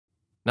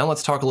Now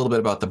let's talk a little bit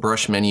about the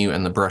brush menu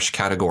and the brush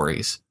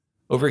categories.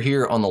 Over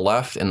here on the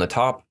left in the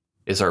top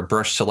is our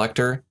brush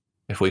selector.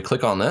 If we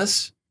click on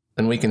this,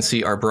 then we can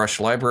see our brush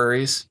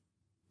libraries,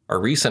 our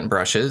recent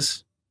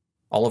brushes,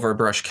 all of our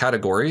brush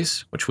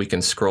categories, which we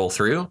can scroll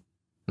through.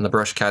 And the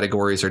brush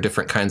categories are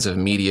different kinds of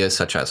media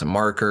such as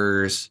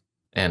markers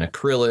and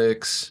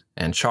acrylics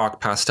and chalk,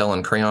 pastel,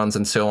 and crayons,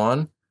 and so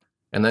on.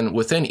 And then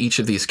within each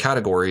of these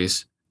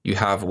categories, you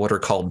have what are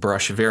called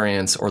brush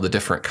variants, or the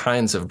different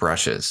kinds of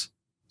brushes.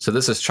 So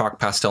this is chalk,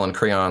 pastel, and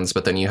crayons,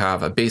 but then you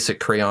have a basic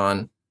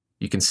crayon.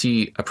 You can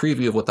see a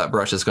preview of what that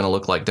brush is going to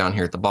look like down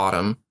here at the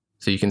bottom.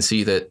 So you can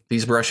see that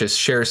these brushes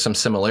share some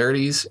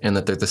similarities in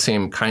that they're the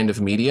same kind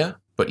of media,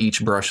 but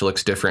each brush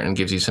looks different and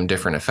gives you some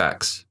different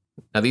effects.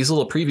 Now these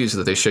little previews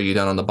that they show you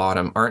down on the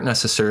bottom aren't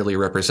necessarily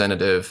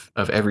representative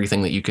of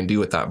everything that you can do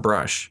with that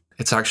brush.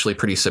 It's actually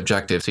pretty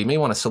subjective, so you may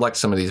want to select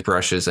some of these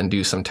brushes and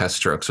do some test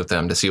strokes with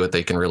them to see what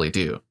they can really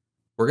do.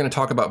 We're going to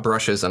talk about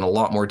brushes in a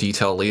lot more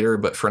detail later,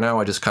 but for now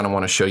I just kind of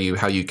want to show you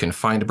how you can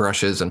find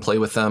brushes and play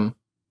with them.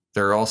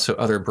 There are also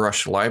other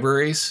brush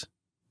libraries,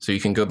 so you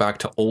can go back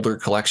to older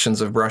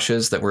collections of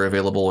brushes that were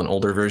available in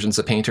older versions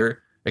of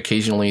Painter.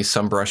 Occasionally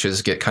some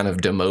brushes get kind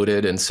of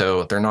demoted, and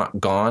so they're not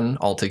gone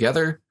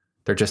altogether,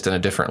 they're just in a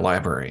different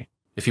library.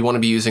 If you want to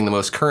be using the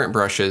most current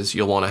brushes,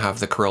 you'll want to have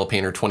the Corel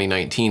Painter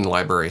 2019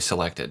 library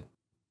selected.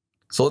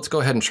 So let's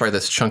go ahead and try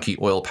this chunky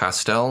oil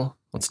pastel.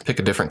 Let's pick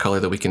a different color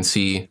that we can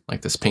see,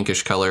 like this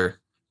pinkish color,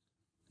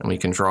 and we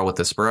can draw with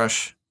this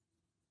brush.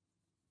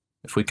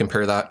 If we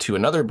compare that to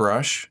another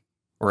brush,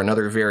 or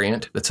another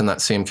variant that's in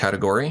that same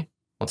category,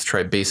 let's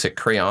try basic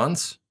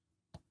crayons,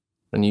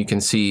 then you can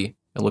see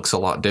it looks a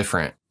lot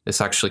different.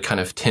 This actually kind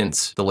of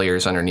tints the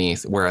layers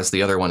underneath, whereas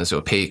the other one is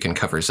opaque and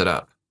covers it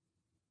up.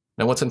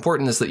 Now what's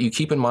important is that you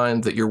keep in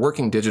mind that you're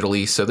working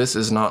digitally, so this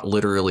is not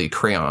literally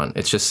crayon.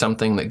 It's just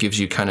something that gives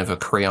you kind of a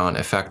crayon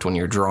effect when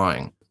you're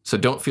drawing. So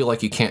don't feel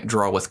like you can't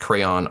draw with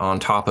crayon on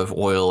top of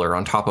oil or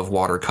on top of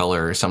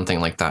watercolor or something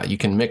like that. You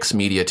can mix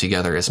media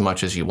together as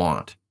much as you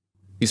want.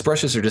 These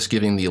brushes are just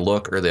giving the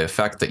look or the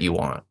effect that you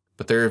want,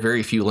 but there are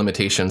very few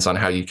limitations on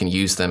how you can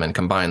use them and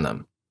combine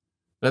them.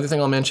 Another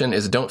thing I'll mention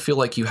is don't feel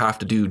like you have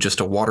to do just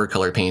a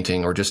watercolor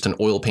painting or just an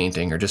oil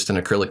painting or just an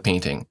acrylic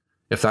painting.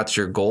 If that's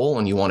your goal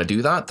and you want to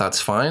do that,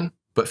 that's fine.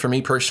 But for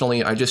me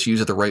personally, I just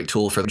use the right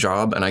tool for the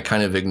job and I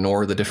kind of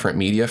ignore the different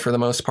media for the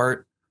most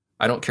part.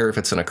 I don't care if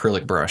it's an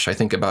acrylic brush. I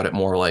think about it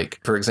more like,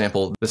 for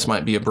example, this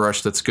might be a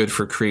brush that's good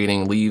for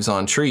creating leaves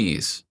on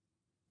trees.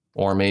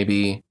 Or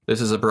maybe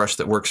this is a brush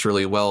that works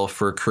really well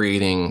for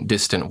creating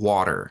distant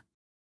water.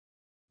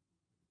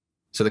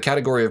 So the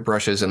category of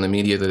brushes and the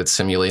media that it's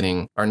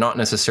simulating are not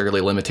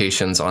necessarily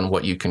limitations on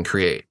what you can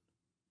create.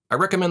 I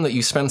recommend that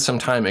you spend some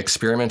time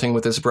experimenting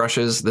with these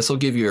brushes. This will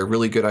give you a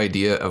really good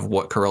idea of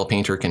what Corel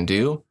Painter can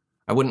do.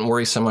 I wouldn't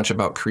worry so much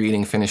about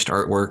creating finished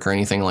artwork or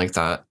anything like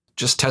that.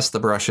 Just test the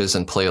brushes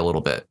and play a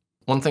little bit.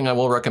 One thing I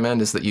will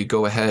recommend is that you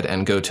go ahead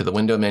and go to the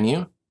window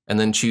menu and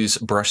then choose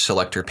Brush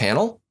Selector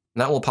Panel.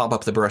 And that will pop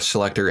up the brush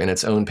selector in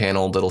its own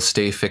panel that'll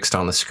stay fixed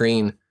on the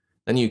screen.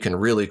 Then you can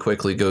really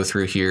quickly go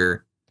through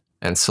here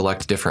and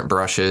select different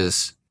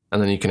brushes,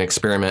 and then you can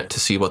experiment to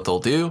see what they'll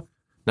do.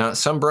 Now,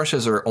 some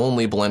brushes are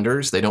only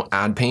blenders, they don't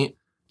add paint.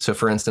 So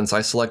for instance,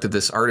 I selected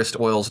this Artist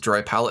Oils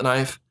dry palette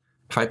knife.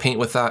 If I paint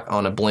with that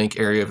on a blank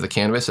area of the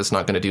canvas, it's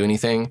not going to do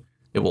anything.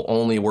 It will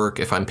only work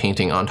if I'm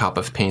painting on top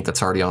of paint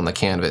that's already on the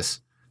canvas.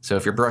 So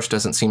if your brush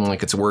doesn't seem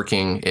like it's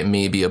working, it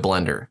may be a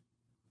blender.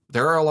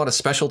 There are a lot of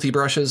specialty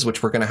brushes,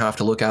 which we're going to have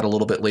to look at a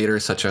little bit later,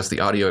 such as the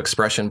audio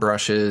expression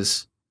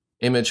brushes,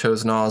 image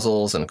hose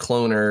nozzles, and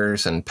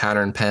cloners, and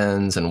pattern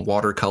pens, and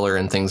watercolor,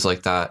 and things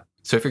like that.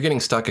 So if you're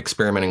getting stuck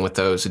experimenting with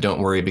those,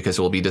 don't worry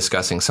because we'll be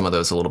discussing some of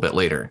those a little bit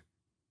later.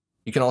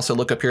 You can also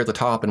look up here at the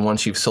top, and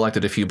once you've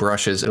selected a few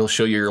brushes, it'll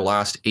show you your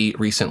last 8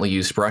 recently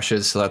used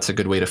brushes, so that's a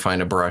good way to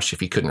find a brush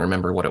if you couldn't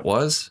remember what it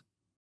was.